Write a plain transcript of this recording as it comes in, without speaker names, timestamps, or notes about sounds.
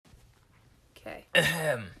Okay.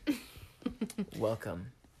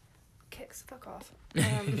 Welcome. Kicks, fuck off.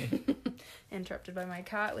 Interrupted by my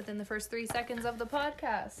cat within the first 3 seconds of the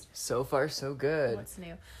podcast. So far, so good. What's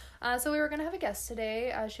new? So we were going to have a guest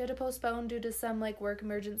today. She had to postpone due to some work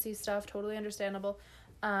emergency stuff. Totally understandable.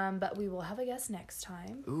 But we will have a guest next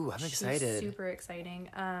time. Ooh, I'm excited. Super exciting.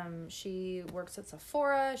 She works at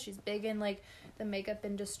Sephora. She's big in the makeup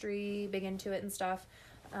industry, big into it and stuff.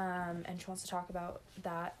 And she wants to talk about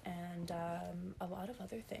that and a lot of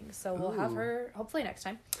other things. So we'll have her hopefully next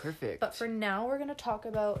time. Perfect. But for now, we're going to talk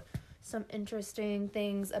about some interesting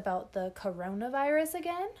things about the coronavirus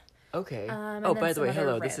again. Okay. And by the way,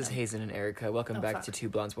 hello, random. this is Hazen and Erica. Welcome back fuck. to Two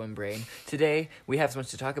Blondes, One Brain. Today, we have so much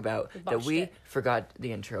to talk about that botched we it. forgot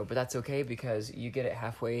the intro, but that's okay because you get it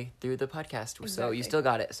halfway through the podcast. So Exactly. you still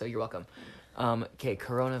got it, so you're welcome. Okay,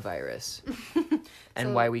 coronavirus. And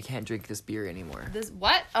So- why we can't drink this beer anymore. This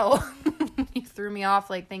what? Oh, you threw me off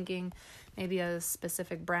thinking maybe a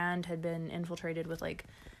specific brand had been infiltrated with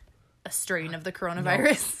a strain of the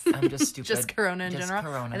coronavirus. I'm just stupid. Just Corona in Just general.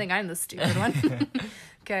 Corona. I think I'm the stupid one.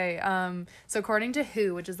 Okay. So according to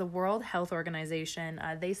WHO, which is the World Health Organization,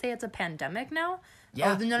 they say it's a pandemic now.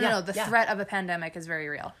 Yeah, Oh, no. yeah, The yeah. threat of a pandemic is very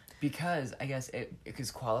real. Because I guess it is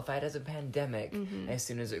qualified as a pandemic as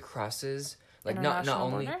soon as it crosses not International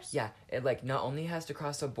only borders? it not only has to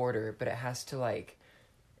cross a border, but it has to like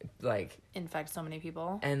Infect so many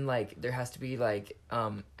people. and there has to be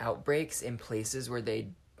outbreaks in places where they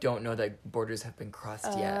don't know that borders have been crossed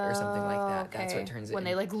yet or something like that. That's what turns it when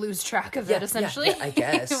in. they lose track of Yeah, it essentially. yeah, I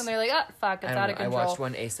guess. When they're oh fuck, it's I out don't of know. control. I watched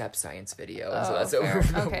one ASAP Science video, and so Oh, that's fair.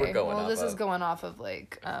 what we're going well, off this is of. going off of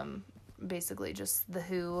basically just the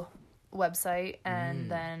WHO website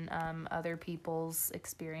and then other people's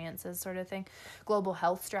experiences sort of thing. Global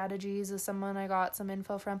Health Strategies is someone I got some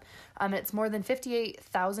info from. It's more than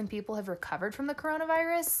 58,000 people have recovered from the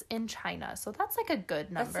coronavirus in China. So that's a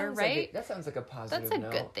good number, right? That sounds like a positive That's a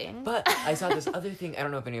note. good thing. But I saw this other thing. I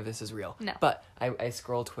don't know if any of this is real. No. But I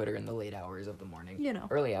scroll Twitter in the late hours of the morning.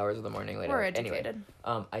 Early hours of the morning. Late We're hours. educated.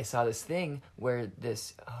 Anyway, I saw this thing where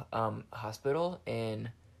this hospital in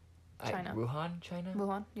China. Wuhan, China?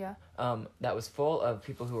 Wuhan, yeah. That was full of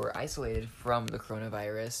people who were isolated from the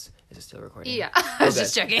coronavirus. Is it still recording? Yeah, I was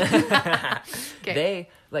just checking. They,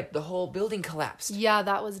 the whole building collapsed. Yeah,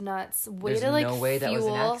 that was nuts. Way There's to no way that was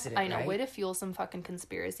an fuel. accident, I know, right? way to fuel some fucking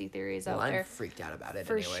conspiracy theories Well, out I'm there. freaked out about it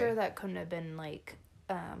For anyway. sure, that couldn't have been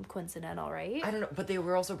coincidental, right? I don't know, but they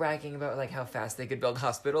were also bragging about how fast they could build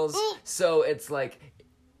hospitals. So it's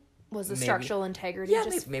Was the maybe- structural integrity yeah,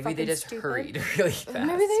 just maybe they fucking just stupid? hurried really fast.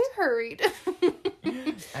 Maybe they hurried.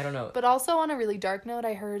 I don't know. But also on a really dark note,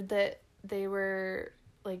 I heard that they were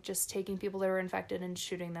just taking people that were infected and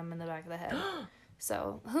shooting them in the back of the head.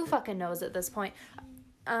 So who fucking knows at this point?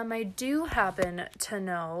 I do happen to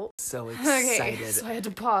know. So excited. Okay, so I had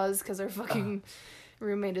to pause because our fucking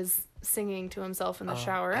roommate is singing to himself in the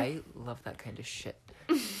shower. I love that kind of shit.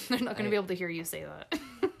 They're not going to be able to hear you say that.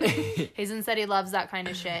 Hazen said he loves that kind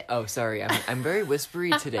of shit. Oh, sorry. I'm very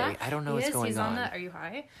whispery today. I don't know what's going He's on. that. Are you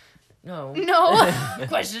high? No. No.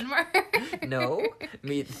 Question mark. No.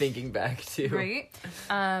 Me thinking back to. Right.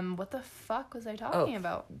 What the fuck was I talking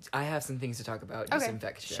about? I have some things to talk about. Okay.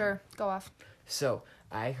 Disinfection. Sure. Go off. So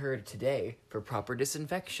I heard today for proper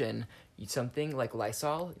disinfection, something like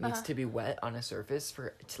Lysol needs to be wet on a surface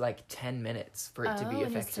for 10 minutes for it to be It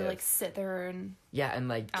needs effective. to sit there and Yeah,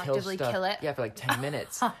 and actively kill stuff. kill it? Yeah, for 10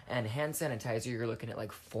 minutes. And hand sanitizer, you're looking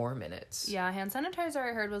at 4 minutes. yeah, hand sanitizer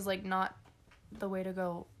I heard was not the way to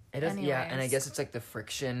go. It is. Yeah, and I anyways. guess it's the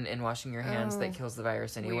friction in washing your hands that kills the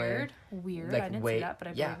virus anyway. Weird. I didn't see that, but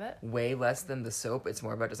I believe it. Way less than the soap. It's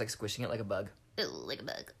more about just squishing it like a bug. Like a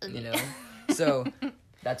bug. You know? So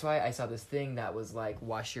that's why I saw this thing that was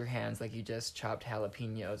wash your hands like you just chopped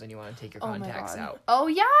jalapenos and you want to take your contacts out. Oh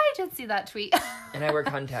yeah, I did see that tweet. And I wear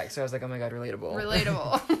contacts, so I was like, oh my god, relatable.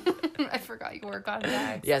 Relatable. I forgot you wore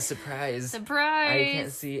contacts. Yeah, surprise. Surprise. I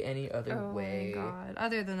can't see any other Oh way. my god.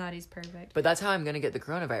 Other than that, he's perfect. But that's how I'm gonna get the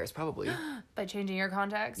coronavirus, probably. By changing your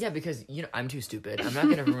contacts? Yeah, because I'm too stupid. I'm not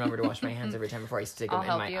gonna remember to wash my hands every time before I stick them I'll in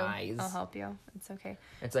help my you. eyes. I'll help you. It's okay.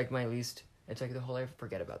 It's my least. It's the whole I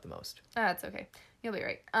forget about the most. That's okay. You'll be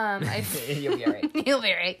right. You'll be alright. You'll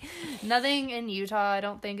be right. Nothing in Utah, I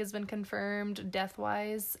don't think, has been confirmed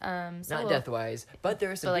death-wise. Not death-wise, but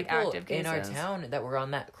there are some But, people active in our cases. town that were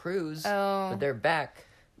on that cruise. Oh. But they're back.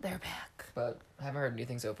 They're back. But I haven't heard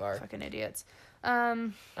anything so far. Fucking idiots.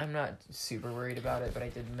 Um, I'm not super worried about it, but I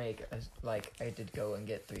did go and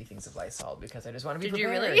get 3 things of Lysol because I just want to be Did you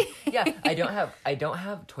prepared. really? Yeah, I don't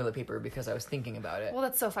have toilet paper because I was thinking about it. well,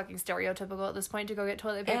 that's so fucking stereotypical at this point to go get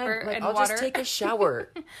toilet paper And, like, and I'll water. just take a shower.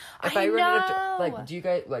 If I run out know. of like, do you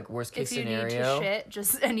guys like worst case if you scenario? need to shit,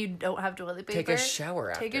 just and you don't have toilet paper, Take a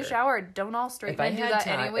shower after. Take a shower. Don't all straight men do that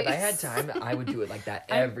anyways. If I had time, I would do it like that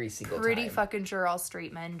every single time. Pretty fucking sure all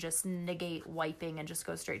straight men just negate wiping and just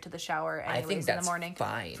go straight to the shower anyways think in that's the morning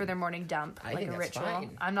fine. for their morning dump, I like think a that's ritual.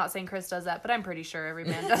 fine. I'm not saying Chris does that, but I'm pretty sure every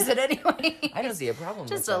man does it anyway. I don't see a problem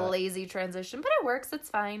Just with a that. lazy transition, but it works. It's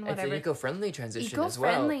fine. Whatever. It's an eco-friendly transition as well.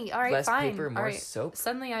 Eco-friendly. All right, Less fine. paper, more all right. soap.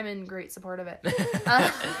 Suddenly, I'm in great support of it.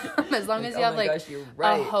 As long as you oh have my like gosh, you're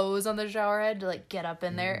right. a hose on the shower head to like get up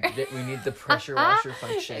in there. We need the pressure washer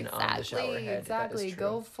function on the shower head. Exactly. That is true.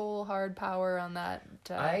 Go full hard power on that.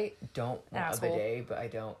 I don't want asshole. a bidet, but I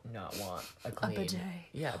don't not want a clean. bidet.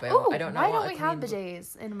 Yeah, but Oh, I don't not why want don't we a have clean-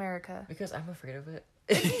 bidets in America? Because I'm afraid of it.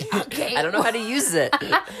 Okay. I don't know how to use it.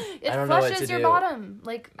 It I don't know what flushes to your do. bottom.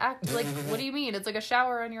 Like, what do you mean? It's like a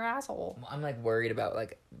shower on your asshole. I'm like worried about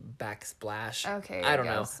like backsplash. Okay, I I don't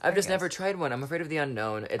know. guess. I've I just never guess. tried one. I'm afraid of the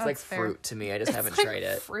unknown. It's like That's fair. fruit to me. I just haven't It's like tried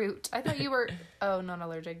it. Fruit. I thought you were. Oh, not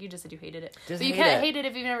allergic. You just said you hated it. Just but you hate can't it. hate it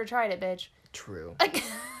if you've never tried it, bitch. True.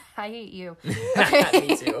 I hate you. Okay.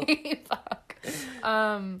 Me too. Fuck.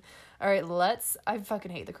 All right. I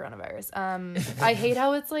fucking hate the coronavirus. I hate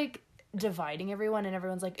how it's like dividing everyone and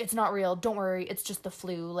everyone's like, it's not real. Don't worry. It's just the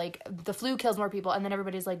flu. Like the flu kills more people. And then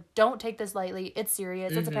everybody's like, don't take this lightly. It's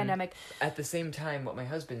serious. It's a pandemic. At the same time, what my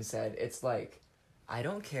husband said, it's like, I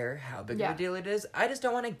don't care how big of Yeah. a deal it is. I just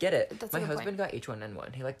don't want to get it. That's a My good husband got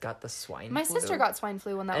H1N1. He like got the swine My flu. sister got swine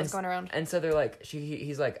flu when that was going around. And so they're like,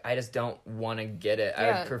 he's like, I just don't want to get it. I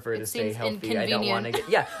Yeah, would prefer to it stay seems healthy. I don't want to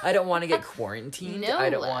inconvenient. I don't want to get quarantined. No. I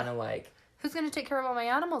don't want to like. Who's going to take care of all my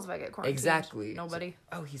animals if I get quarantined? Exactly. Nobody.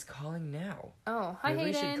 So- oh, he's calling now. Oh, hi,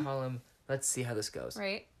 Maybe we Hayden. should call him. Let's see how this goes.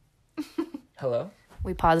 Right. Hello?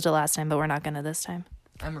 We paused it last time, but we're not going to this time.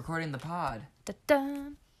 I'm recording the pod. Da-da.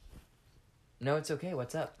 No, it's okay.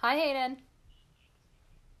 What's up? Hi, Hayden.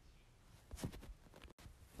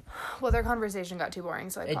 Well, their conversation got too boring,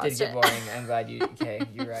 so I It paused did get boring. I'm glad you. Okay,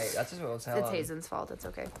 you're right. That's just what we'll tell It's him. Hazen's fault. It's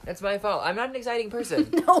okay. It's my fault. I'm not an exciting person.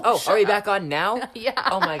 No, Oh, shut are we up. back on now? Yeah.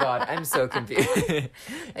 Oh my god, I'm so confused.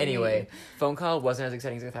 Anyway, phone call wasn't as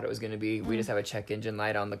exciting as I thought it was going to be. We just have a check engine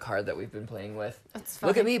light on the card that we've been playing with. That's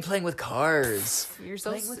Look at fine. me playing with cars. You're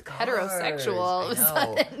so Playing with heterosexual all of a cars. I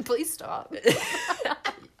know. sudden. Please stop.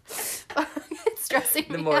 It's stressing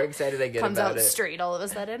The me more out. excited I get Comes about out it. straight all of a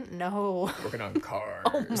sudden. No. Working on cars.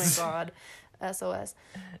 Oh my god. SOS.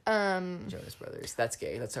 Jonas Brothers. That's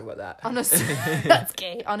gay. Let's talk about that. On a that's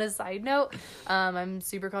gay. On a side note, I'm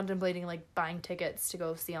super contemplating like buying tickets to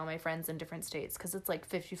go see all my friends in different states because it's like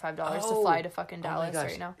 $55 to fly to fucking Oh my Dallas gosh.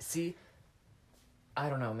 right now. See, I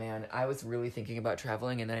don't know, man. I was really thinking about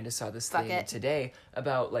traveling, and then I just saw this Fuck thing it. today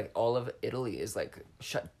about like all of Italy is like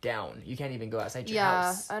shut down. You can't even go outside your Yeah,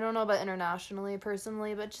 house. I don't know about internationally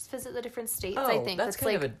personally, but just visit the different states. Oh, I think that's it's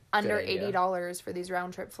kind like of a good under idea. $80 for these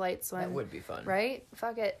round trip flights. When That would be fun. right?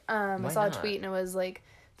 Fuck it. I Why saw a not? tweet and it was like,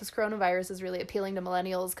 this coronavirus is really appealing to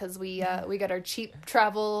millennials because we got our cheap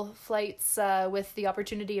travel flights with the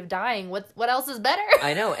opportunity of dying. What else is better?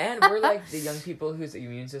 I know, and we're like the young people whose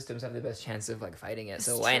immune systems have the best chance of like fighting it.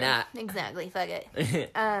 So why True. not? Exactly. Fuck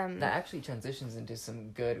it. That actually transitions into some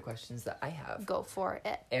good questions that I have. Go for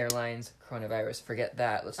it. Airlines, coronavirus, forget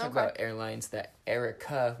that. Let's talk Okay. about airlines that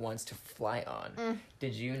Erica wants to fly on.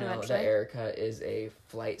 Did you know Eventually. that Erica is a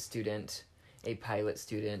flight student, a pilot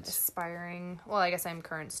student? Aspiring. Well, I guess I'm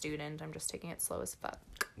current student. I'm just taking it slow as fuck.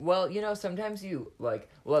 Well, you know, sometimes you like.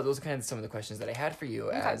 Well, those are kind of some of the questions that I had for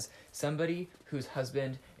you as somebody whose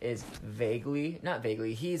husband is not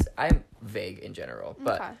vaguely. I'm vague in general,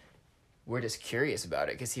 but Okay. we're just curious about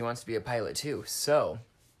it because he wants to be a pilot too. So,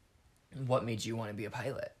 what made you want to be a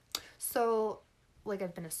pilot? So, like,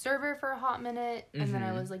 I've been a server for a hot minute, and then I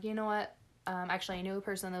Mhm. was like, you know what? Actually, I knew a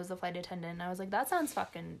person that was a flight attendant, and I was like, that sounds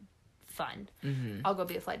fucking fun. Mm-hmm. I'll go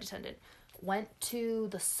be a flight attendant. Went to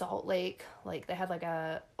the Salt Lake, like, they had, like,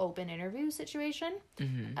 a open interview situation,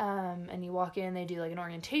 Mm-hmm. and you walk in, they do, like, an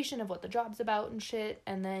orientation of what the job's about and shit,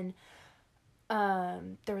 and then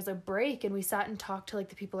there was a break, and we sat and talked to, like,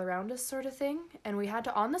 the people around us sort of thing, and we had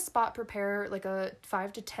to, on the spot, prepare, like, a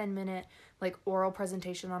 5 to 10 minute like oral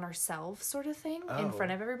presentation on ourselves sort of thing in Oh.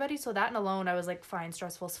 front of everybody. So that and alone, I was like, fine,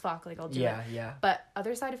 stressful as fuck. Like, I'll do it. Yeah. But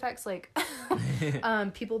other side effects, like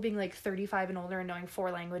people being like 35 and older and knowing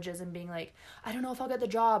 4 languages and being like, I don't know if I'll get the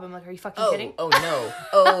job. I'm like, are you fucking kidding? Oh, no.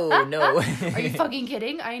 Oh, no. Are you fucking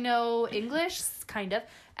kidding? I know English, kind of,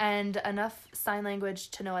 and enough sign language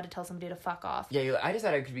to know how to tell somebody to fuck off. Yeah, I just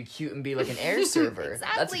thought I could be cute and be like an air server.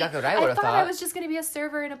 Exactly. That's exactly what I would have thought thought. I was just going to be a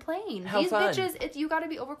server in a plane. How These fun. bitches, you got to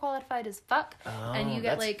be overqualified as fuck. Oh, and you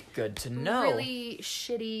get that's like good to know. really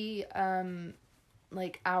shitty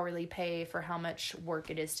like hourly pay for how much work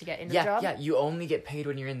it is to get into the job. Yeah, you only get paid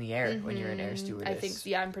when you're in the air, when you're an air stewardess. I think,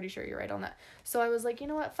 yeah, I'm pretty sure you're right on that. So I was like, you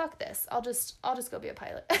know what, fuck this. I'll just go be a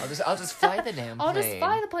pilot. I'll just fly the damn plane. I'll just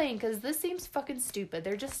fly the plane because this seems fucking stupid.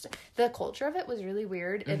 They're just, the culture of it was really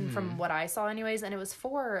weird, and from what I saw anyways, and it was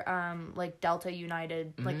for like Delta,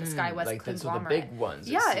 United, like the SkyWest like conglomerate. so the big ones.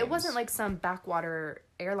 Yeah, it seems. wasn't like some backwater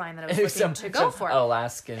airline that I was looking to go for.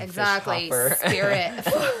 Alaskan Exactly, fish hopper. Spirit,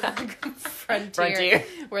 Frontier,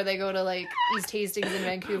 where they go to like East Hastings in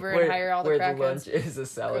Vancouver and hire all the where crackheads. the lunch is a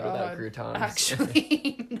salad without God, croutons.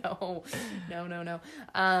 Actually, no.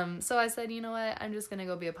 So I said, you know what? I'm just gonna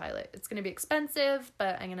go be a pilot. It's gonna be expensive,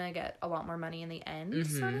 but I'm gonna get a lot more money in the end,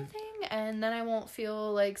 sort of thing. And then I won't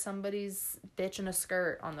feel like somebody's bitch in a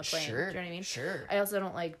skirt on the plane. Sure, Do you know what I mean? sure. I also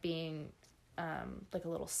don't like being like a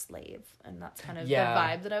little slave, and that's kind of Yeah. the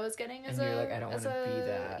vibe that I was getting as And you're like, I don't wanna be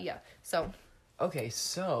that. Yeah. So Okay,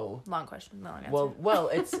 so long question, long answer. well,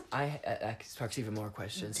 it's I sparks even more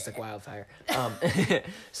questions. It's like wildfire.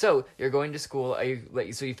 So you're going to school. Are you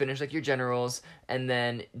like so you finish like your generals, and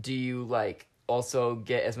then do you like also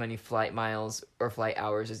get as many flight miles or flight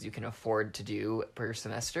hours as you can afford to do per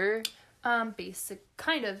semester? Basic,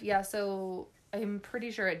 kind of, yeah. So I'm pretty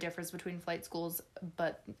sure it differs between flight schools,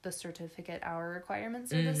 but the certificate hour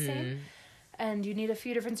requirements are the same. And you need a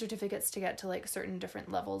few different certificates to get to like certain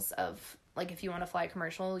different levels of, like, if you want to fly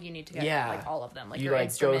commercial, you need to get like all of them, like you your like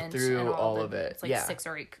go instrument through and all the, of it. It's like 6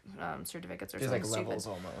 or 8 certificates or There's something like stupid. levels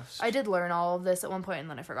almost. I did learn all of this at one point and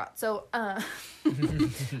then I forgot. So I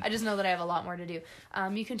just know that I have a lot more to do.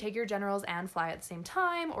 You can take your generals and fly at the same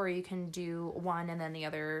time, or you can do one and then the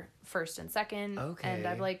other first and second. Okay. And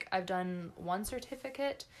I've done one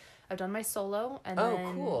certificate. I've done my solo, and Oh,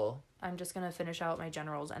 then cool. I'm just gonna finish out my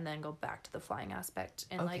generals and then go back to the flying aspect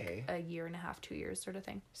in like a year and a half, 2 years sort of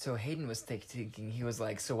thing. So Hayden was thinking, he was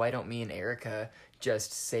like, so why don't me and Erica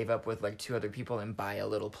just save up with like 2 other people and buy a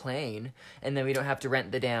little plane, and then we don't have to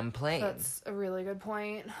rent the damn plane. That's a really good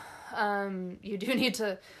point. You do need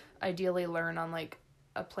to ideally learn on like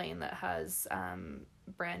a plane that has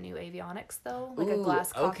brand new avionics though, like a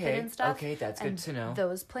glass cockpit and stuff. Okay, that's good to know.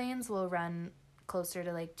 Those planes will run closer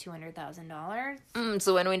to like $200,000.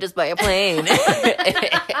 So why don't we just buy a plane?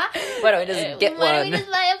 Why don't we just get Why one? don't we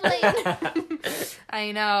just buy a plane?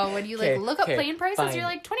 I know. When you like look up plane prices, fine. you're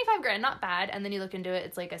like $25,000, not bad, and then you look into it,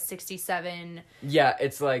 it's like a 67 Yeah,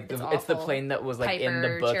 it's like it's the awful. plane that was like Piper, in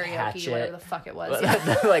the book Cherokee, Hatchet. whatever the fuck it was.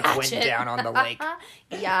 That like went Hatchet. down on the lake.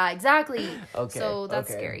 Yeah, exactly. Okay. So that's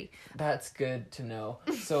okay. scary. That's good to know.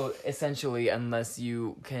 So essentially, unless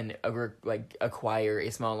you can acquire a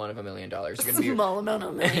small amount of $1 million, you're gonna be Small amount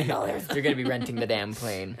of $1 million. you're gonna be renting the damn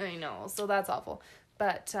plane. I know. So that's awful.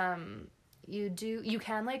 But you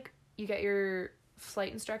get your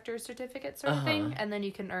flight instructor certificate sort of thing, and then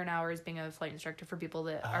you can earn hours being a flight instructor for people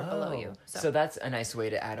that are below you. So that's a nice way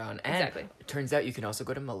to add on. And Exactly. it turns out you can also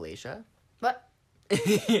go to Malaysia. What?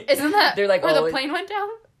 Isn't that They're like where always- the plane went down?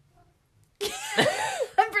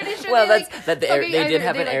 I'm pretty sure Well, they they did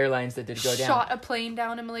have they, an airlines that did go down. shot a plane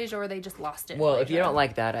down in Malaysia, or they just lost it. in Well, if you Malaysia. don't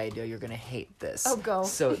like that idea, you're gonna hate this. Oh, go.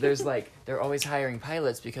 So there's they're always hiring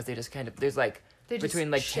pilots because they just kind of there's They just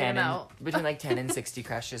between like shit 'em 10 and out. between like 10 and 60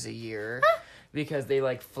 crashes a year. Because they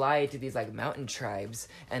fly to these mountain tribes,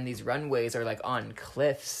 and these runways are on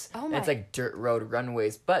cliffs. Oh and it's my. dirt road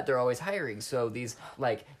runways, but they're always hiring. So these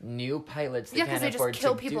new pilots that Yeah, can't because they afford just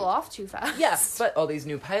kill to people do, off too fast. Yeah, but all these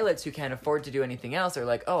new pilots who can't afford to do anything else are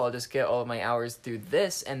like, oh, I'll just get all of my hours through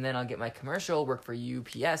this, and then I'll get my commercial, work for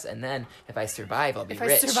UPS, and then if I survive, I'll be If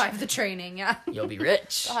rich. I survive the training, yeah. You'll be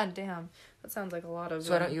rich. God damn. That sounds like a lot of...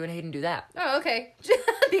 So why don't you and Hayden do that? Oh, okay.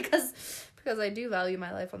 because I do value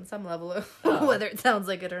my life on some level, whether it sounds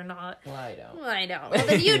like it or not. Well, I don't. I don't. Well,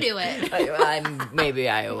 then you do it. Maybe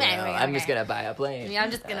I will. Okay. I'm just gonna buy a plane. Yeah, I'm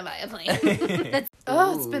just gonna buy a plane.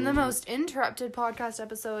 It's been the most interrupted podcast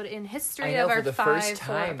episode in history I know, of our for the 5 first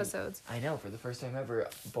full time. episodes. I know, for the first time ever,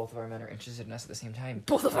 both of our men are interested in us at the same time.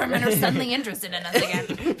 Both of our men are suddenly interested in us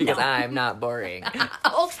again. Because I'm not boring.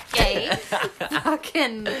 Okay.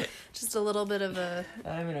 Fucking just a little bit of a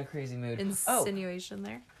I'm in a crazy mood. insinuation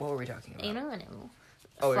there. What were we talking about? I know.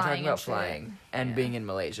 Oh, you're flying talking about and shit. flying and Yeah. being in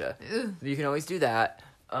Malaysia. Ugh. You can always do that.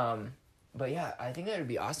 But yeah, I think that would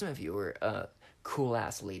be awesome if you were a cool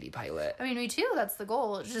ass lady pilot. I mean, me too. That's the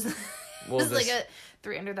goal. It's just, Well, just like this- a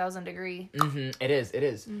 300,000 degree. It is.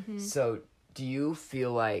 Mm-hmm. So, do you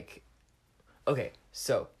feel like... Okay,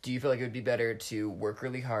 so, do you feel like it would be better to work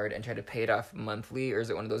really hard and try to pay it off monthly? Or is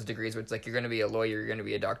it one of those degrees where it's like, you're going to be a lawyer, you're going to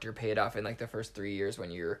be a doctor, pay it off in like the first 3 years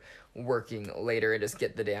when you're working later and just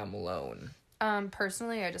get the damn loan?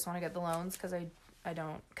 Personally, I just want to get the loans because I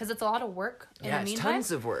don't, because it's a lot of work in Yeah, the it's meantime.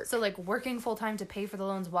 tons of work. So like working full time to pay for the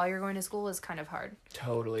loans while you're going to school is kind of hard.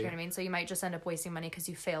 Totally. You know what I mean? So you might just end up wasting money because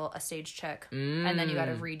you fail a stage check, and then you got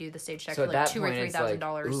to redo the stage check So for at like that $2,000 or point, it's like,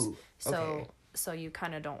 $3,000. ooh, So okay. so you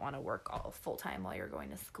kind of don't want to work all full time while you're going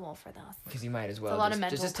to school for this. Because you might as well It's a lot of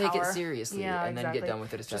mental just take it power. seriously Yeah, and then exactly. get done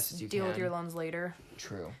with it as fast Just as you deal can. with your loans later.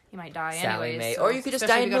 True. You might die Sally anyways. Mae. So, Or you could just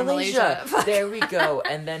die especially in if you go to Malaysia. There we go.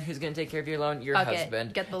 And then who's going to take care of your loan? Your Fuck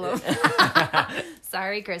husband. it. Get the loan.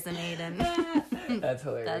 Sorry, Chris and Hayden. That's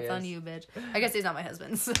hilarious. That's on you, bitch. I guess he's not my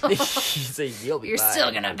husband, so So you'll be you're fine.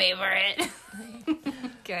 still gonna pay for it.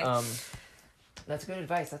 Okay. That's good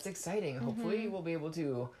advice. That's exciting. Mm-hmm. Hopefully we'll be able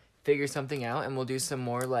to figure something out and we'll do some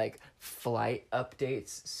more like flight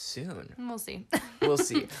updates soon. We'll see. We'll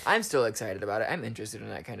see. I'm still excited about it. I'm interested in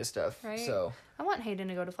that kind of stuff. Right? So I want Hayden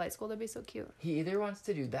to go to flight school. That'd be so cute. he either wants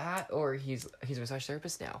to do that or he's a massage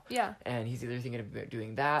therapist now. Yeah. And he's either thinking of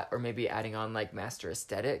doing that or maybe adding on like master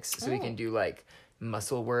aesthetics so he can do like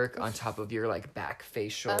muscle work on top of your like back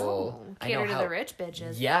facial. Oh, cater to the rich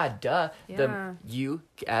bitches. Yeah, duh. Yeah. You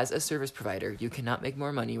as a service provider, you cannot make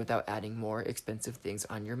more money without adding more expensive things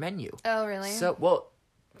on your menu. Oh, really? So, well,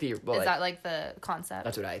 Is like, that like the concept?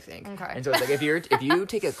 that's what I think. Okay. And so it's like if you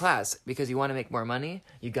take a class because you want to make more money,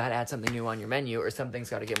 you got to add something new on your menu or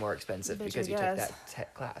something's got to get more expensive Bitch, because I you took guess.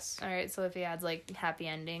 that class. All right, so if he adds like happy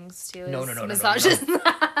endings to No, his no, no, no, no, massages.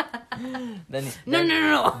 Then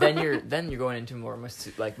No. then you're going into more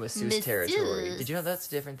masseuse territory. Masseuse. Did you know that's a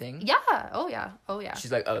different thing? Yeah. Oh yeah. Oh yeah.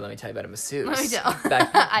 She's like, oh, let me tell you about a masseuse. Let me tell. Back,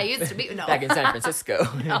 I used to be no. back in San Francisco.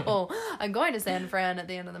 Oh, I'm going to San Fran at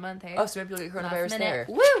the end of the month. Hey. Oh, so maybe you'll get Last coronavirus minute. there.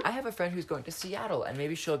 Woo! I have a friend who's going to Seattle, and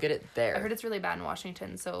maybe she'll get it there. I heard it's really bad in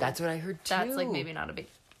Washington, so That's what I heard too. that's like maybe not a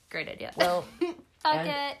great idea. Well, Fuck and,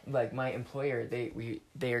 it. like my employer,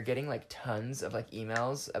 they are getting like tons of like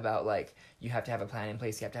emails about like you have to have a plan in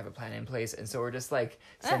place, and so we're just like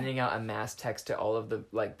sending out a mass text to all of the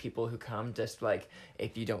like people who come, just like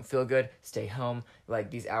if you don't feel good, stay home.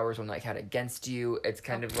 Like these hours will not count against you. It's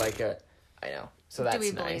kind of like I know. So that's Do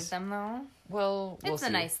we nice. believe them though? Well, we'll It's see.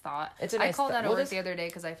 a nice thought. It's a I nice called thought. out at We'll work just- the other day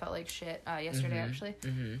because I felt like shit yesterday actually,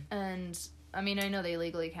 and I mean I know they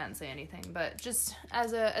legally can't say anything, but just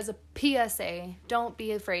as a PSA, don't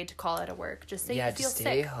be afraid to call out at work. Just say you feel just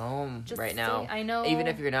stay sick. home Just right stay- now. I know. Even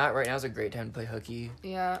if you're not, right now is a great time to play hooky.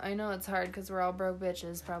 Yeah, I know it's hard because we're all broke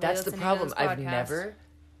bitches. Probably That's the listening to problem. this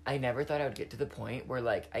I never thought I would get to the point where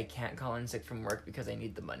like I can't call in sick from work because I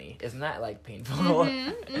need the money. Isn't that like painful?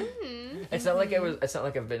 It's not like it's not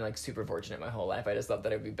like I've been like super fortunate my whole life. I just thought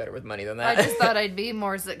that I'd be better with money than that. I just thought I'd be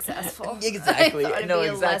more successful. Exactly. I thought I'd No, be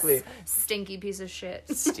exactly. A less stinky piece of shit.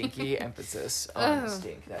 Stinky emphasis on Oh,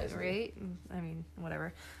 stink. That is right. I mean,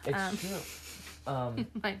 whatever. It's true.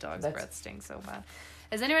 My dog's That's- breath stinks so bad.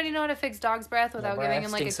 Does anybody know how to fix dog's breath without breath giving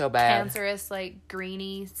him like a stinks so bad. cancerous, like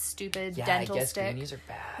greeny, stupid Yeah, dental I guess stick? greenies are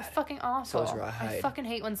bad. Fucking awful. So is rawhide. I fucking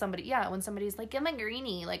hate when somebody's like, give me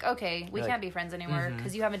greenie. Like, okay, we You're can't like, be friends anymore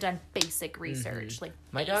because you haven't done basic research. Like,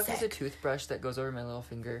 My dog has a basic. toothbrush that goes over my little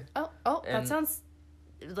finger. Oh, that and- sounds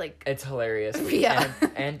like It's hilarious. Yeah.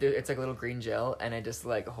 and it's like a little green gel, and I just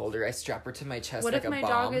like hold her. I strap her to my chest what like if a my bomb.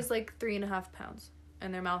 dog is like 3.5 pounds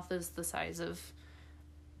and their mouth is the size of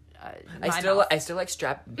I still like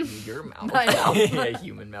strap your mouth. My mouth. Yeah,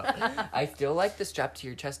 human mouth. I still like the strap to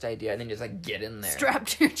your chest idea, and then just like get in there. strap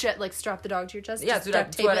to your chest, like strap the dog to your chest. Yeah, Just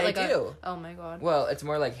that's duct tape what it I like do. Oh my god. Well, it's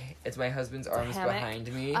more like it's my husband's arms hammock?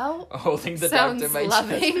 behind me, Oh, holding the dog to sounds my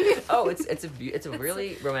loving. chest. Oh, it's a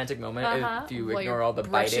really romantic moment if you While ignore you're all the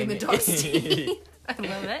brushing biting. the dog's teeth. I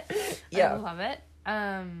love it. Yeah. I love it.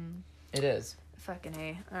 It is. Fucking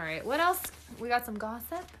A. All right. What else? We got some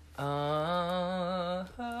gossip.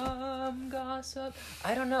 Gossip.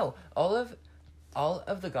 I don't know. All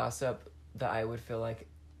of the gossip that I would feel like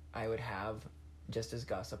I would have just as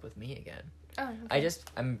gossip with me again. Oh, okay.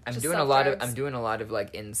 I'm Just doing a lot of self-drags.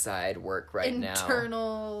 like inside work right now.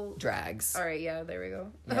 Internal Drags. All right, yeah, there we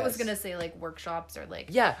go. I was Yes. gonna say like workshops or like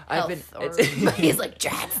Yeah, I've health been. or but he's like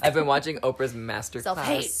drags. I've been watching Oprah's masterclass.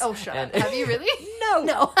 Self-hate. Oh, shut up. and- Have you really? No.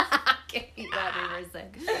 No. Okay, that reverse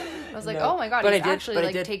thing. I was like, No. oh my god, But he's I did, actually but like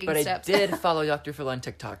I did, taking but steps. I did follow Dr. Phil on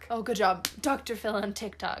TikTok. Oh, good job, Dr. Phil on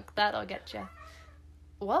TikTok. That'll get you.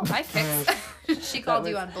 Well, hi, Kix. She called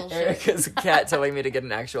you on bullshit. Erica's cat telling me to get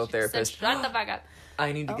an actual therapist. Said, shut the fuck up.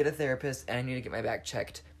 I need to get a therapist, and I need to get my back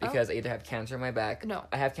checked because I either have cancer in my back. No.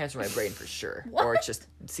 I have cancer in my brain for sure, What? or it's just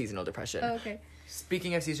seasonal depression. Oh, okay.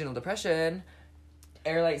 Speaking of seasonal depression,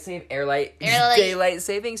 daylight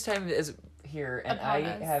savings time is here, and Upon I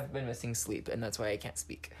us. have been missing sleep, and that's why I can't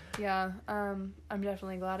speak. Yeah, I'm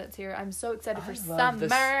definitely glad it's here. I'm so excited for I summer. love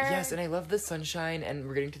yes, and I love the sunshine, and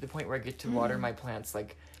we're getting to the point where I get to water my plants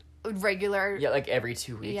like Regular. like every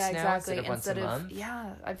 2 weeks Yeah, now exactly. instead of once a month.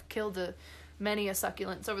 Yeah, I've killed many a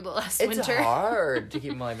succulents over the last It's winter. hard to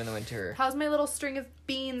keep them alive in the winter. How's my little string of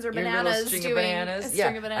beans or Your bananas little string doing? of bananas. A string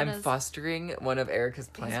Yeah, of bananas. I'm fostering one of Erica's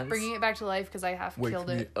plants. He's bringing it back to life because I half Wake killed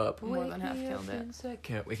me it. up. More Wake than half me killed up it. in a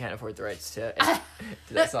second. We can't afford the rights to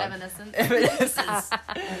that song. Evanescence. Evanescence.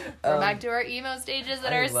 We're back to our emo stages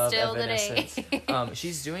that I are love still Evanescence. today.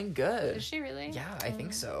 She's doing good. Is she really? Yeah, I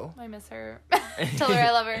think so. I miss her. Tell her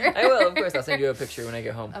I love her. I will, of course. I'll send you a picture when I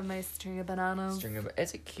get home. Of my string of bananas.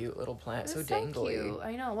 It's a cute little plant. It's So dangly. cute.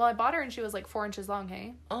 I know. Well, I bought her and she was like 4 inches long,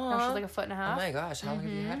 hey? Now she's like a foot and a Oh half. my gosh, how long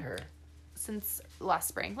have you had her? Since last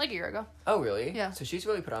spring, like a year ago. Oh, really? Yeah. So she's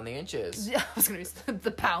really put on the inches. Yeah, I was gonna use the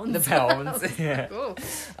pounds. The pounds. Yeah. Ooh, We'll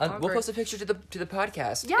awkward. post a picture to the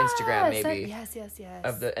podcast Yes, Instagram maybe Yes.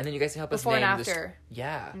 of and then you guys can help Before us and name after.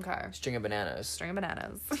 yeah. Okay. String of bananas. String of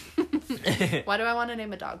bananas. Why do I want to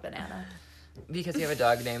name a dog banana? Because you have a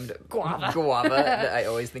dog named Guava. that I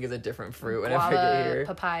always think is a different fruit whenever I get Guava, here.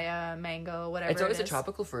 papaya, mango, whatever. It's always it a is.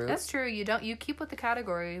 tropical fruit. That's true. You keep with the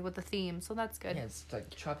category, with the theme, so that's good. Yeah, it's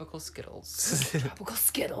like tropical Skittles. Tropical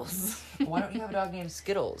Skittles. Why don't you have a dog named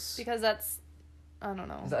Skittles? Because that's, I don't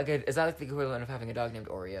know. Is that like the equivalent of having a dog named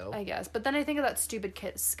Oreo? I guess. But then I think of that stupid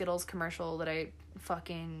Skittles commercial that I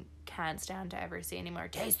fucking can't stand to ever see anymore.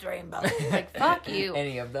 Taste the rainbow. Like, fuck you.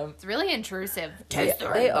 Any of them? It's really intrusive. Taste the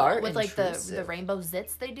They rainbow. are with like the intrusive. rainbow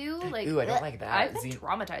zits they do. Like, Ooh, I don't bleh. like that. I've been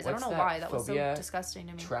traumatized. I don't What's know that why. That was phobia? so disgusting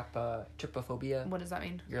to me. Trypophobia. What does that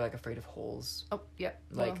mean? You're like afraid of holes. Oh, yep.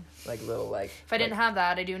 Like well, little like. if I didn't have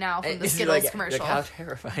that, I do now from the you're Skittles like, commercial. Like how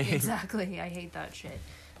terrifying. Exactly. I hate that shit.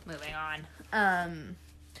 Moving on.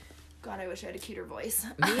 God, I wish I had a cuter voice.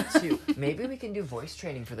 Me too. Maybe we can do voice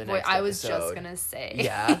training for the next I was episode. just gonna say.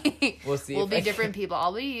 Yeah? We'll see We'll if be I different people.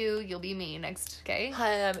 I'll be you. You'll be me next. Okay.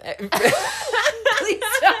 Hi, I'm. Please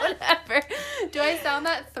don't ever. Do I sound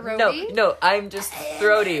that throaty? No, I'm just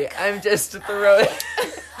throaty. I'm just throaty.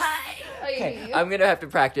 Hi. Okay, I'm gonna have to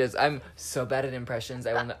practice. I'm so bad at impressions.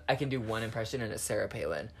 I can do one impression and it's Sarah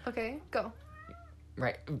Palin. Okay, go.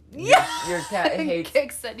 Right. Yeah. Your cat hates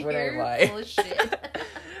Kicks in when I here. lie. Full of shit.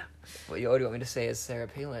 What do you want me to say is Sarah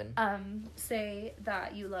Palin? Say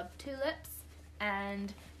that you love tulips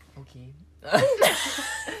and Okay.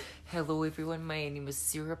 Hello, everyone. My name is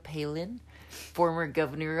Sarah Palin, former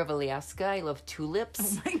governor of Alaska. I love tulips.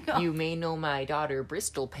 Oh my God. You may know my daughter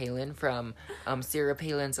Bristol Palin from Sarah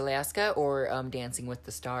Palin's Alaska or Dancing with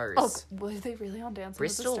the Stars. oh, were they really on Dancing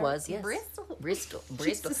Bristol with the Stars? was, yes. Bristol. Bristol.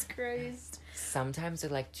 Jesus Christ. Sometimes I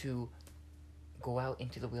like to go out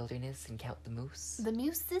into the wilderness and count the moose. The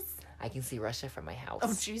muses. I can see Russia from my house.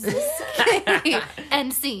 Oh Jesus.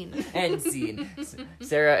 End scene. And scene.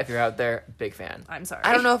 Sarah, if you're out there, big fan. I'm sorry.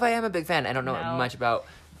 I don't know if I am a big fan. I don't know No. much about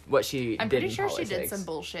what she I'm did pretty in sure politics. she did some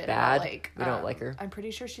bullshit. Bad? About, like, We don't like her. I'm pretty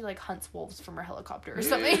sure she like hunts wolves from her helicopter or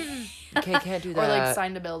something. Okay, can't do that. Or like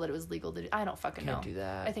signed a bill that it was legal to do. I don't fucking Can't know. do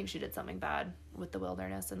that. I think she did something bad with the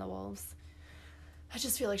wilderness and the wolves. I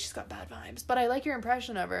just feel like she's got bad vibes. But I like your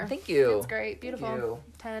impression of her. Thank you. It's great. Beautiful. Thank you.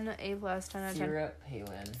 10, A+, 10 out of 10. Sarah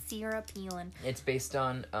Palin. Sarah Palin. It's based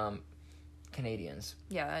on Canadians.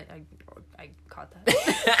 Yeah, I caught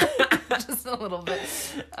that. Just a little bit.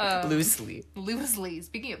 Loosely. Loosely.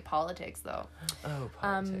 Speaking of politics, though. Oh,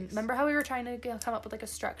 politics. Remember how we were trying to come up with like a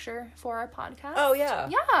structure for our podcast? Oh, yeah.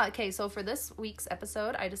 Yeah. Okay, so for this week's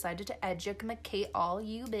episode, I decided to educate all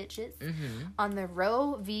you bitches on the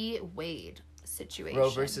Roe v. Wade situation. Roe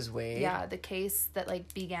versus Wade? Yeah, the case that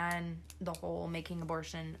like began the whole making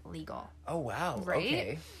abortion legal. Oh, wow. Right?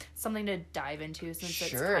 Okay. Something to dive into since it's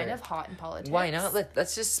Sure. kind of hot in politics. Why not?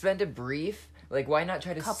 Let's just spend a brief... Like, why not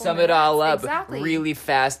try to Couple sum it all up minutes. Exactly. really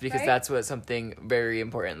fast? Because Right? that's what something very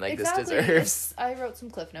important like Exactly. this deserves. I wrote some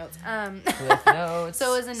cliff notes. Cliff notes.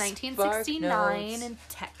 So it was in Spark 1969 notes. in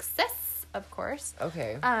Texas, of course.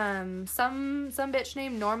 Okay. Some bitch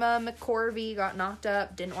named Norma McCorvey got knocked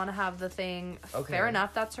up, didn't want to have the thing. Okay. Fair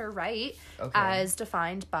enough, that's her right. Okay. As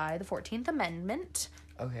defined by the 14th Amendment.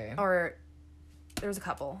 Okay. Or there's a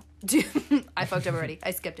couple. I fucked up already.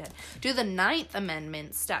 I skipped ahead. Do the 9th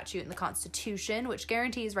Amendment statute in the Constitution, which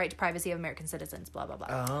guarantees right to privacy of American citizens, blah, blah,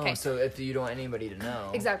 blah. Oh, Okay. so if you don't want anybody to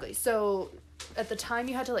know. Exactly. So at the time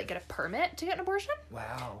you had to like get a permit to get an abortion,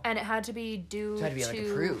 Wow. and it had to be due So it had to be,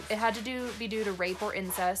 like, approved. it had to be due to rape or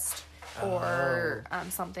incest or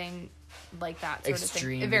something like that sort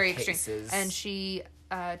Extreme of thing. Very cases. extreme. And she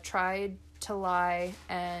tried to lie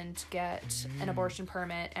and get an abortion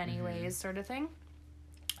permit anyways, sort of thing.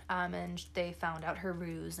 And they found out her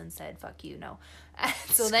ruse and said, fuck you, no.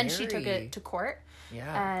 So then she took Scary. it to court.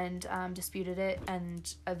 Yeah. And disputed it,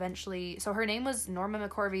 and eventually, so her name was Norma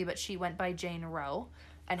McCorvey, but she went by Jane Roe,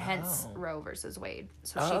 and hence Roe versus Wade.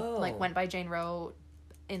 So she like went by Jane Roe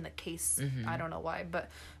in the case. I don't know why, but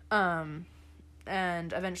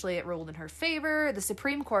and eventually it ruled in her favor. The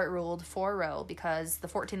Supreme Court ruled for Roe because the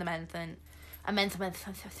 14th Amendment,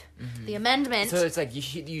 the amendment. So it's like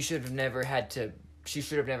you should have never had to. She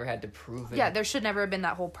should have never had to prove it. Yeah, there should never have been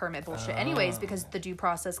that whole permit bullshit. Anyways, because the Due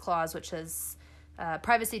Process Clause, which is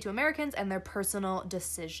privacy to Americans and their personal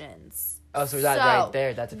decisions. Oh, so that right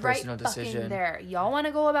there, that's a personal right decision. Fucking there. Y'all want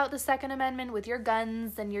to go about the Second Amendment with your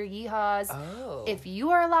guns and your yeehaws. Oh. If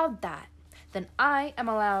you are allowed that, then I am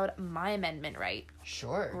allowed my amendment right.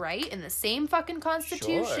 Sure. Right? In the same fucking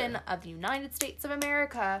Constitution of the United States of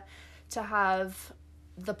America to have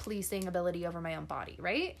the policing ability over my own body,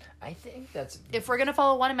 right? I think that's... If we're going to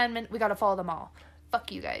follow one amendment, we got to follow them all.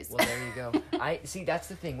 Fuck you guys. Well, there you go. I see, that's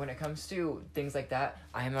the thing. When it comes to things like that,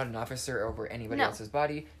 I am not an officer over anybody else's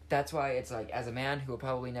body. That's why it's like, as a man who will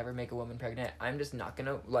probably never make a woman pregnant, I'm just not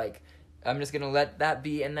gonna, like... I'm just gonna let that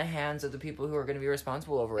be in the hands of the people who are gonna be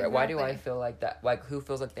responsible over it. Why do I feel like that? Like, who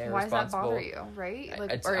feels like they're responsible? Why does that bother you, right?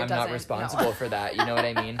 Like, I'm not responsible for that. You know what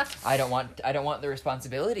I mean? I don't want the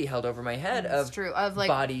responsibility held over my head of true. Of like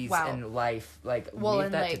bodies and life. Like,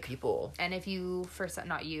 leave that to people. And if you,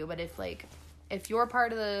 not you, but if you're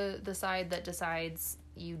part of the side that decides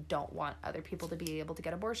you don't want other people to be able to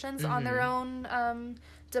get abortions on their own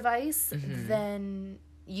device, then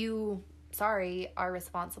you, are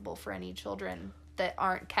responsible for any children that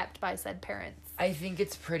aren't kept by said parents. I think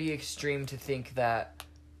it's pretty extreme to think that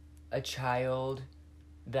a child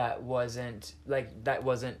that would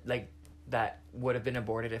have been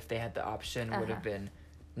aborted if they had the option would have been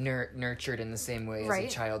nurtured in the same way as a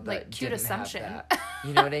child that like, cute didn't assumption. have that.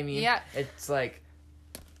 You know what I mean? Yeah. It's like,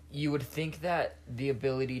 you would think that the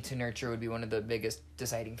ability to nurture would be one of the biggest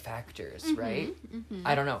deciding factors, right?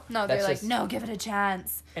 I don't know. No, they're like, no, give it a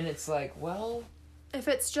chance. And it's like, well... If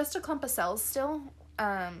it's just a clump of cells still,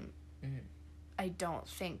 I don't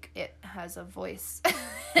think it has a voice.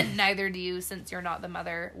 And neither do you, since you're not the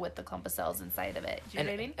mother with the clump of cells inside of it. Do you know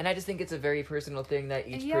what I mean? And I just think it's a very personal thing that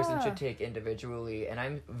each person should take individually. And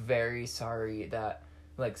I'm very sorry that,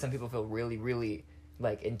 like, some people feel really, really,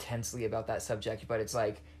 like, intensely about that subject. But it's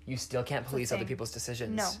like, you still can't police other people's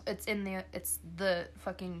decisions. No, it's the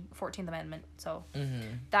fucking 14th Amendment. So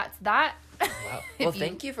that's that. Wow. Well,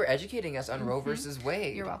 thank you for educating us on Roe versus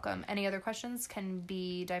Wade. You're welcome. Any other questions can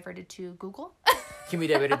be diverted to Google. Can be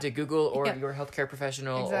diverted to Google or your healthcare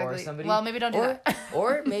professional or somebody. Well, maybe don't do that.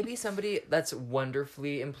 Or maybe somebody that's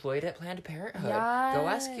wonderfully employed at Planned Parenthood. Yes. Go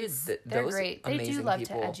ask kids. They're great. They do love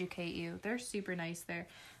people. to educate you. They're super nice there.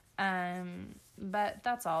 But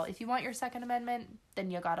that's all. If you want your Second Amendment, then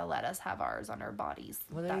you gotta let us have ours on our bodies.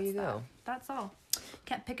 Well, there you go. That's all.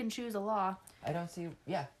 Can't pick and choose a law. I don't see...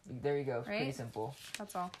 Yeah, there you go. It's pretty simple.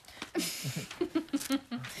 That's all.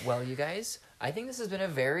 Well, you guys, I think this has been a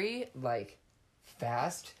very, like,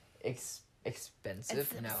 fast,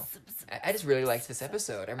 expensive... I just really liked this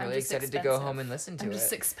episode. I'm really excited to go home and listen to it. I'm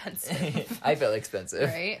just expensive. I feel expensive.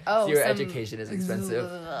 Right? Oh, your education is expensive.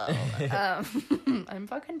 I'm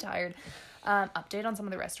fucking tired. Update on some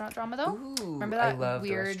of the restaurant drama though. Ooh, remember that I love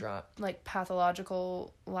weird, the restaurant. like,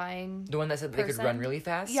 pathological lying? The one that said they could run really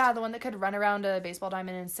fast? Yeah, the one that could run around a baseball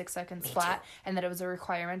diamond in 6 seconds flat, and that it was a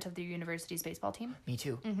requirement of the university's baseball team. Me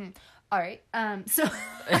too. All right. So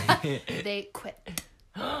they quit.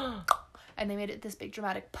 And they made it this big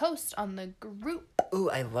dramatic post on the group. Ooh,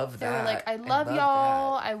 I love that. They were like, I love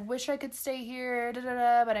y'all. That. I wish I could stay here,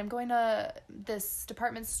 but I'm going to this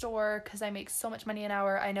department store because I make so much money an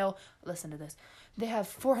hour. I know, listen to this. They have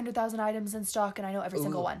 400,000 items in stock, and I know every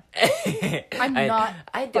single one.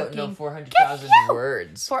 I don't know 400,000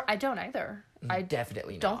 words. I don't either. I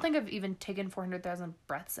definitely don't think I've even taken 400,000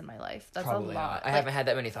 breaths in my life. That's probably a lot. Not. I haven't had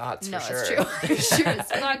that many thoughts, for sure. No, it's true.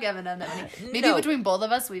 It's not giving them that many. Maybe between both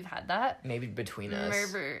of us, we've had that. Maybe between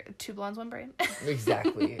us. Maybe two blondes, one brain.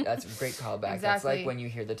 Exactly. That's a great callback. Exactly. That's like when you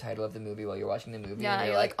hear the title of the movie while you're watching the movie. Yeah, and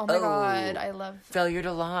you're like, oh my god, I love... Failure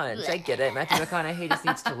to launch. I get it. Matthew McConaughey just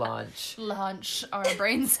needs to launch. Launch our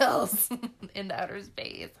brain cells into outer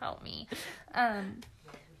space. Help me.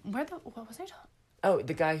 What was I talking? Oh,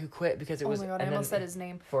 the guy who quit because it was. Oh my god, I almost said his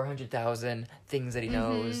name. 400,000 things that he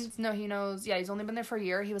knows. No, he knows. Yeah, he's only been there for a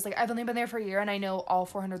year. He was like, I've only been there for a year and I know all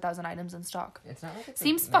 400,000 items in stock. It's not like it's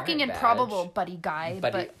Seems a fucking merit improbable, badge. buddy guy.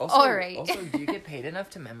 But also, all right. Also, do you get paid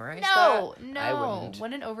enough to memorize No, that? no. I wouldn't.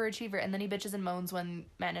 What an overachiever. And then he bitches and moans when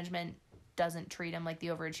management doesn't treat him like the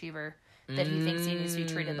overachiever that he thinks he needs to be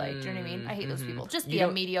treated like. Do you know what I mean? I hate those people. Just be a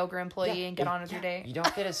mediocre employee and get on with your day. You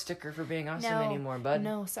don't get a sticker for being awesome anymore, bud.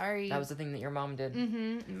 No, sorry. That was the thing that your mom did.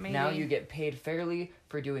 Maybe. Now you get paid fairly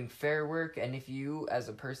for doing fair work, and if you, as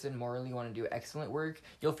a person, morally want to do excellent work,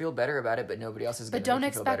 you'll feel better about it, but nobody else is going to make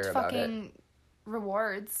you feel better about it. But don't expect fucking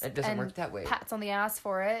rewards. It doesn't and work that way. Pats on the ass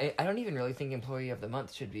for it. I don't even really think Employee of the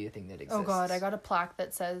Month should be a thing that exists. Oh god, I got a plaque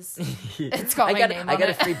that says it's got my name on it. I got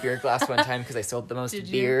a free beer glass one time because I sold the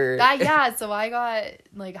most beer. So I got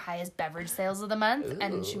like highest beverage sales of the month. Ooh.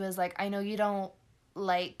 And she was like, I know you don't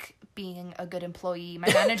like being a good employee. My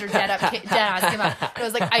manager dead ass came out. I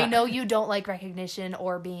was like, I know you don't like recognition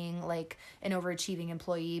or being like an overachieving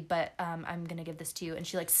employee, but I'm gonna give this to you. And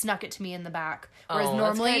she like snuck it to me in the back. Whereas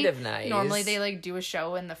normally, that's kind of nice. Normally they like do a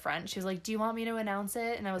show in the front. She was like, do you want me to announce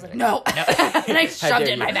it? And I was like, no. And I shoved it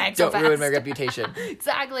in my bag so fast. Don't ruin my reputation.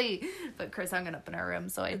 Exactly. But Chris hung it up in her room,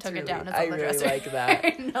 so I took it down. It's I on the really dresser. Like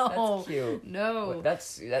that. No. That's cute. No. Well, that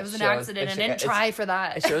it was an accident. I didn't try for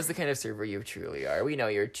that. It shows the kind of server you truly are. We know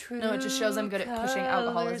you're true. No, it just shows I'm good at pushing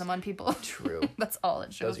alcoholism on people. True. That's all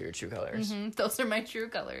it shows. Those are your true colors. Those are my true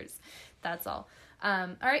colors. That's all. All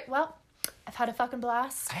right, well, I've had a fucking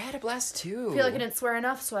blast. I had a blast too. I feel like I didn't swear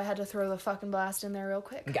enough, so I had to throw the fucking blast in there real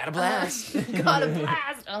quick. Got a blast. Got a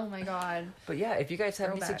blast. Oh my god. But yeah, if you guys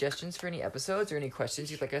have any suggestions for any episodes or any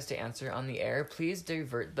questions you'd like us to answer on the air, please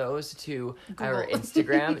divert those to Google. our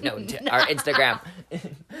Instagram. Our Instagram.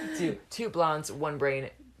 to Two Blondes, One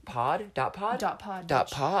Brain pod. Yeah,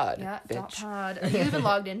 Bitch. .pod. Are you even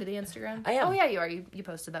logged into the Instagram? I am. Oh yeah, you are. You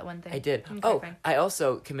posted that one thing. I did. Okay, fine. I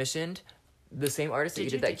also commissioned the same artist that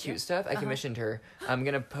did that cute you? stuff. I commissioned her. I'm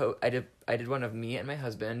gonna I did one of me and my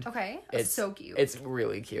husband. Okay. It's so cute. It's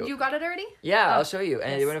really cute. You got it already? Yeah, I'll show you. And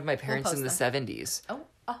yes. I did one of my parents in the 70s. Oh.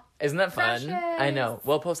 Isn't that fun? Precious. I know.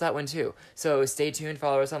 We'll post that one too. So stay tuned,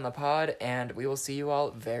 follow us on the pod, and we will see you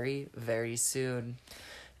all very, very soon.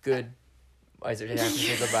 Good. Why is it time to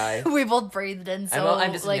say goodbye? We both breathed in, so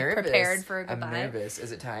I'm just nervous. prepared for a goodbye. I'm nervous.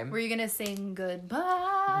 Is it time? Were you gonna sing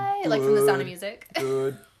goodbye? Like from The Sound of Music?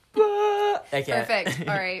 Goodbye. I can't. Perfect.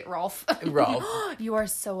 All right, Rolf. Rolf. You are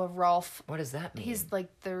so a Rolf. What does that mean? He's like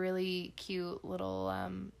the really cute little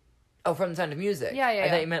Oh, from The Sound of Music. Yeah. I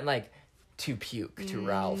thought you meant like to puke to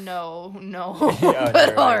Ralph. No. Oh,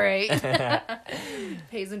 but all right.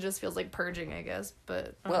 Hazen just feels like purging, I guess.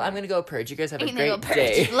 But well, I'm gonna go purge. You guys have a I'm gonna great go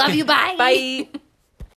day. Love you. Bye. Bye.